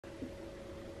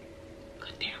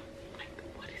damn, like,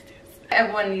 what is this?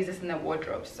 Everyone needs this in their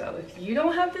wardrobe, so if you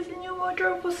don't have this in your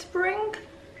wardrobe for spring,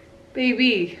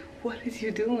 baby, what is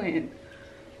you doing?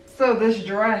 So this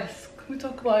dress, can we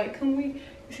talk about it? Can we,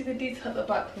 you see the detail at the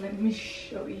back? Let me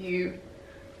show you.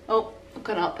 Oh, I've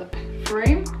gone out the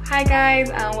frame. Hi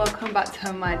guys, and welcome back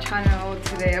to my channel.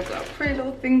 Today I've got a pretty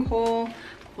little thing haul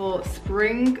for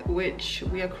spring, which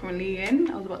we are currently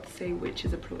in. I was about to say which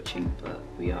is approaching, but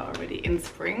we are already in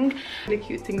spring. Really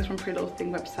cute things from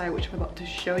Prettylittlething website, which I'm about to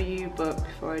show you, but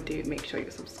before I do, make sure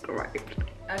you're subscribed.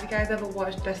 Have you guys ever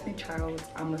watched Destiny Child's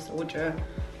I'm a Soldier?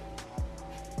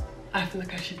 I feel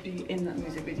like I should be in that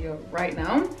music video right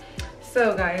now.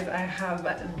 So guys, I have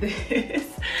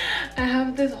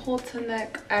this halter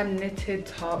neck knitted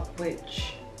top,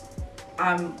 which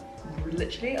I'm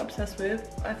literally obsessed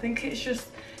with. I think it's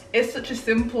such a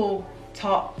simple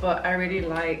top, but I really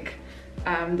like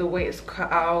the way it's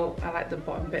cut out. I like the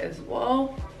bottom bit as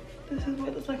well. This is what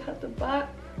it looks like at the back.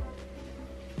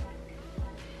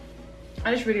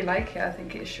 I just really like it. I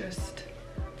think it's just,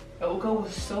 it will go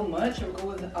with so much. It will go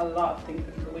with a lot of things.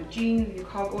 It can go with jeans, your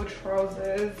cargo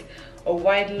trousers, a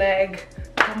wide leg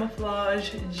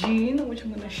camouflage jean, which I'm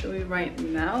going to show you right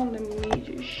now. Let me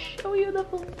just show you the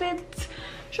full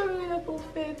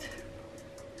fit.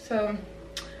 So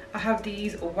I have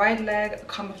these wide leg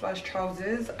camouflage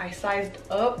trousers. I sized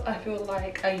up. I feel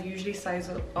like I usually size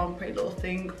up on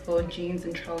Prettylittlething for jeans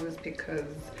and trousers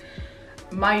because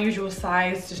my usual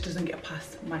size just doesn't get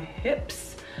past my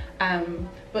hips.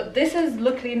 But this is,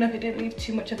 luckily enough, it didn't leave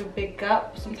too much of a big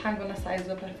gap. Sometimes when I size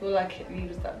up, I feel like it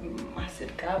leaves that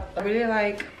massive gap. I really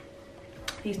like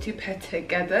these two paired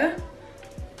together.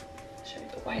 I'll show you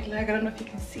the wide leg. I don't know if you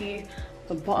can see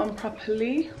the bottom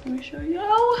properly. Let me show you.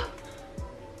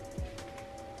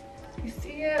 You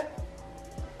see it?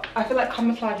 I feel like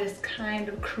camouflage is kind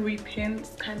of creeping.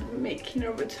 It's kind of making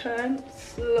a return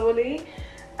slowly.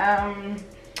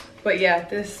 But yeah,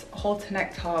 this halter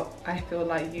neck top, I feel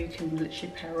like you can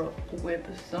literally pair up with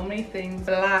so many things.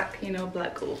 Black, you know,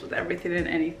 black goes with everything and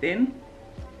anything.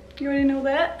 You already know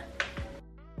that.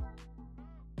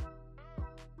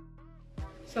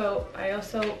 So I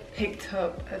also picked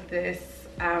up this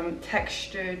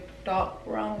textured dark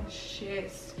brown sheer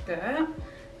skirt,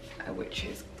 which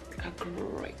is a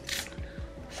great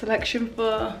selection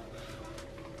for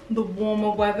the warmer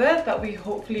weather that we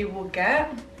hopefully will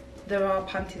get. There are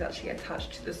panties actually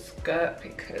attached to the skirt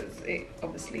because it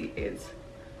obviously is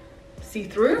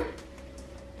see-through.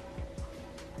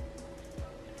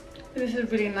 This is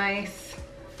really nice.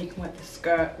 You can wear the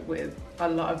skirt with a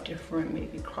lot of different,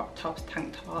 maybe crop tops,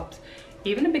 tank tops,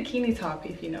 even a bikini top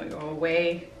if you know you're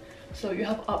away. So you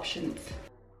have options.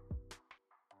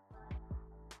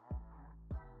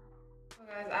 So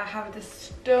guys, I have this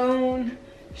stone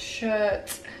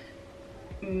shirt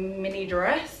mini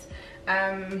dress.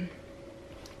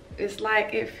 It's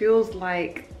like, it feels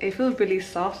really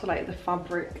soft. So like the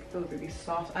fabric feels really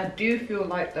soft. I do feel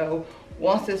like though,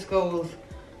 once this goes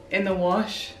in the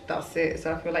wash, that's it.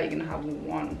 So I feel like you're gonna have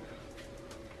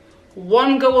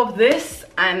one go of this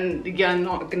and you're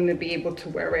not gonna be able to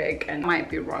wear it again. Might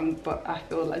be wrong, but I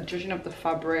feel like, judging of the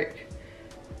fabric,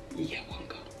 yeah, one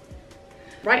go.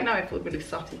 Right now it feels really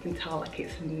soft. You can tell like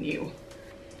it's new.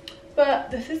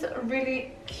 But this is a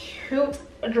really cute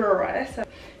dress.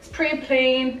 It's pretty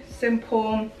plain,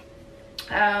 simple.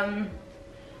 I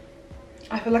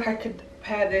feel like I could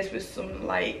pair this with some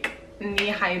like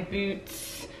knee-high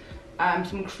boots,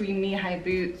 some cream knee-high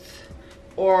boots,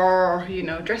 or you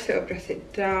know, dress it up, dress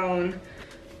it down.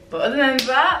 But other than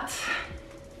that,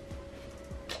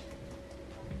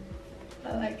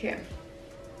 I like it.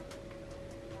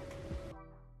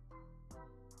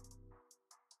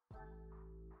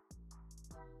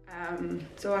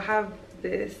 So I have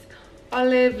this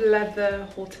olive leather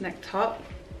halter neck top.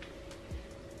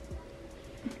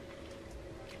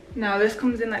 Now this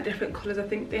comes in like different colors. I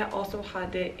think they also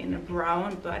had it in a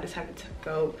brown, but I decided to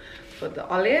go for the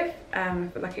olive. I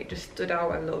feel like it just stood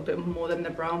out a little bit more than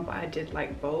the brown, but I did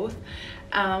like both.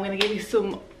 I'm gonna give you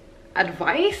some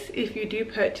advice if you do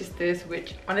purchase this,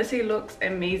 which honestly looks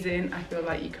amazing. I feel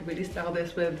like you could really style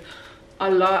this with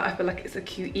a lot. I feel like it's a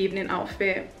cute evening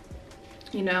outfit.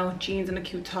 You know, jeans and a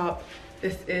cute top.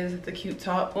 This is the cute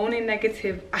top. Only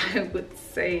negative I would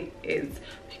say is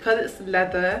because it's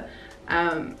leather,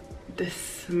 the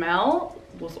smell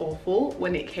was awful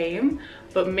when it came,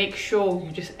 but make sure you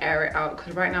just air it out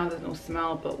because right now there's no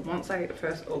smell. But once I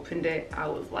first opened it, I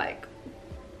was like,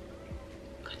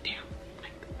 god damn,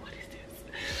 like what is this?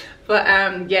 But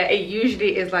yeah, it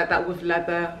usually is like that with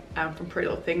leather from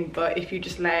Prettylittlething, but if you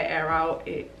just let it air out,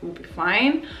 it will be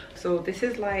fine. So this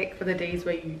is like for the days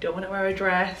where you don't want to wear a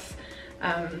dress,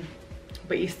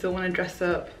 but you still want to dress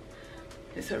up.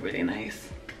 It's a really nice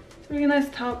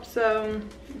top. So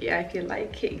yeah, if you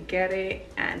like it, get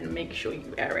it, and make sure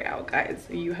you air it out, guys.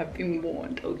 You have been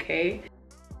warned, okay?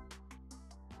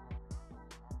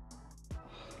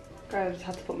 Guys, I just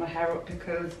had to put my hair up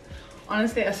because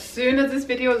honestly, as soon as this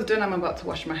video is done, I'm about to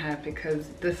wash my hair because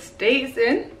the state it's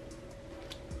in.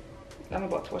 I'm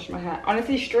about to wash my hair.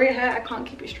 Honestly, straight hair, I can't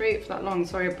keep it straight for that long,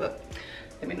 sorry, but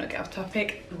let me not get off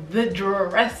topic. The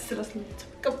dress, let's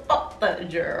talk about the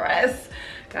dress.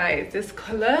 Guys, this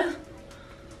color.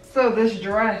 So this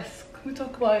dress, can we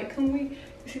talk about it? Can we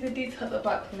see the detail at the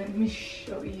back? Let me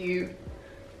show you.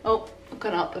 Oh, I've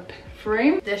gone out the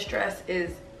frame. This dress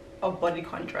is a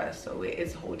bodycon dress, so it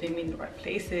is holding me in the right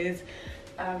places.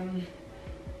 I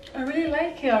really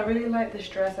like it. I really like this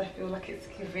dress. I feel like it's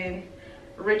giving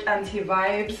rich auntie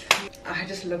vibes. I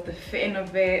just love the fitting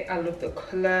of it. I love the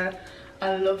color.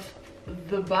 I love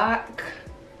the back.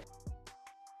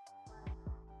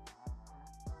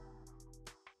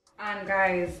 And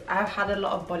guys, I've had a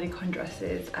lot of bodycon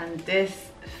dresses, and this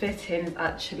fitting is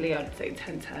actually, I'd say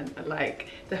 10/10. Like,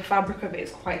 the fabric of it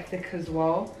is quite thick as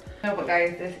well. No, but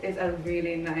guys, this is a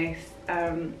really nice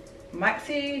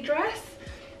maxi dress.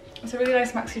 It's a really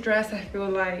nice maxi dress. I feel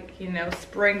like, you know,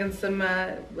 spring and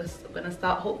summer, we're gonna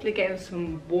start hopefully getting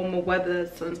some warmer weather.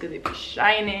 The sun's gonna be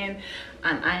shining,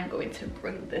 and I am going to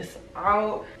bring this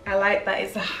out. I like that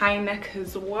it's a high neck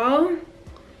as well.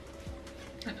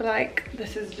 I feel like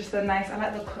this is just a nice, I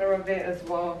like the color of it as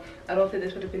well. I don't think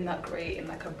this would have been that great in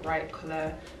like a bright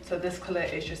color, so this color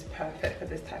is just perfect for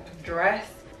this type of dress.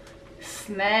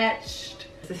 Snatched.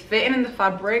 This fitting in the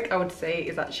fabric, I would say,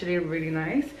 is actually really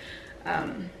nice.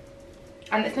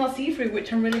 And it's not see-through,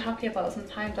 which I'm really happy about.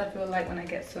 Sometimes I feel like when I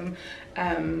get some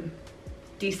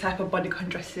these type of bodycon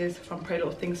dresses from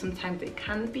Prettylittlething, sometimes they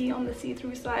can be on the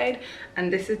see-through side,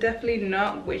 and this is definitely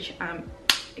not, which I'm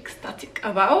ecstatic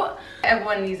about.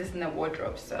 Everyone needs this in their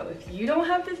wardrobe, so if you don't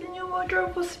have this in your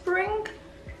wardrobe for spring,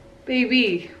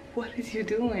 baby, what is you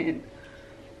doing?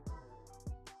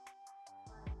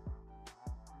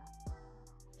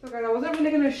 So guys, I wasn't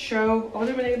really gonna show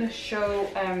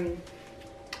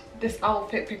this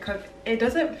outfit because it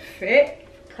doesn't fit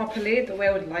properly the way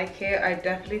I would like it. I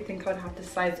definitely think I would have to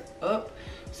size up.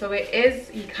 So it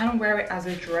is, you can wear it as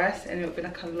a dress and it would be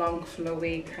like a long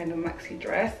flowy kind of maxi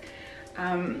dress.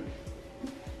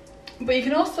 But you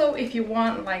can also, if you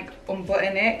want, like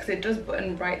unbutton it, because it does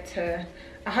button right to,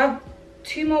 I have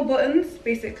 2 more buttons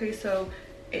basically, so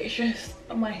it's just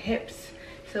on my hips.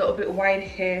 It's a little bit wide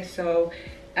here, so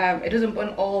it doesn't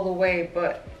button all the way,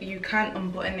 but you can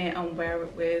unbutton it and wear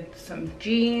it with some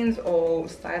jeans or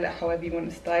style it however you want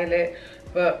to style it.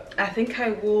 But I think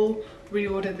I will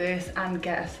reorder this and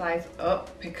get a size up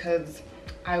because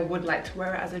I would like to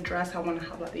wear it as a dress. I want to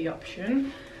have like the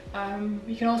option.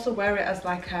 You can also wear it as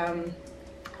like a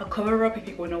cover up if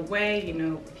you're going away, you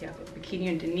know, if you have a bikini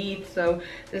underneath. So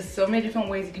there's so many different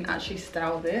ways you can actually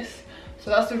style this. So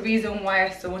that's the reason why I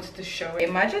still wanted to show it.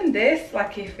 Imagine this,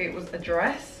 like if it was a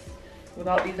dress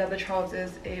without these other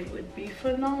trousers, it would be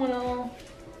phenomenal.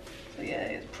 So yeah,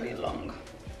 it's pretty long.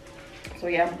 So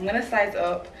yeah, I'm gonna size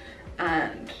up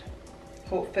and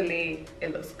hopefully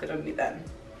it looks good on me then.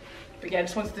 But yeah, I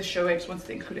just wanted to show it, I just wanted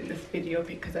to include it in this video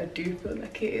because I do feel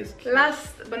like it is cute.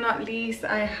 Last but not least,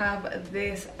 I have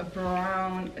this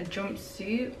brown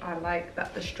jumpsuit. I like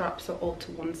that the straps are all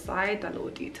to one side. That little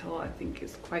detail I think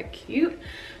is quite cute.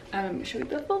 Show you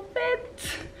the full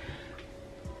fit.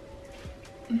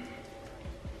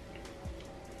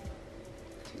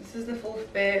 This is the full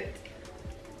fit.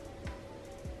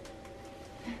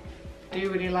 I do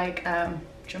really like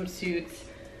jumpsuits.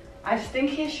 I just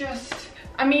think it's just,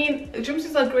 I mean,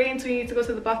 jumpsuits are great until you need to go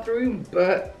to the bathroom,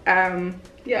 but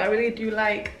yeah, I really do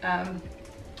like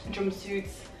jumpsuits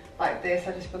like this.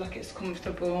 I just feel like it's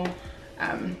comfortable,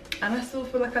 and I still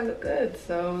feel like I look good.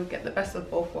 So get the best of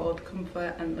both worlds,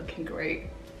 comfort and looking great.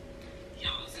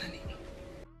 Yes, honey.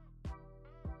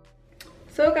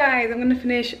 So guys, I'm gonna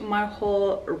finish my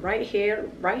haul right here.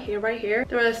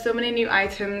 There are so many new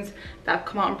items that have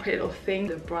come out on Prettylittlething.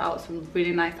 They've brought out some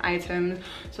really nice items,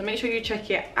 so make sure you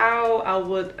check it out. I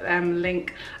will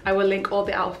link all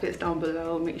the outfits down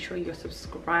below. Make sure you're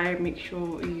subscribed. Make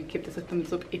sure you give this a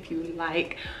thumbs up if you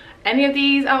like any of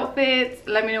these outfits.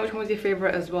 Let me know which one was your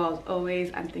favorite as well, as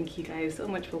always, and thank you guys so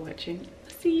much for watching.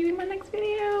 See you in my next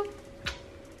video.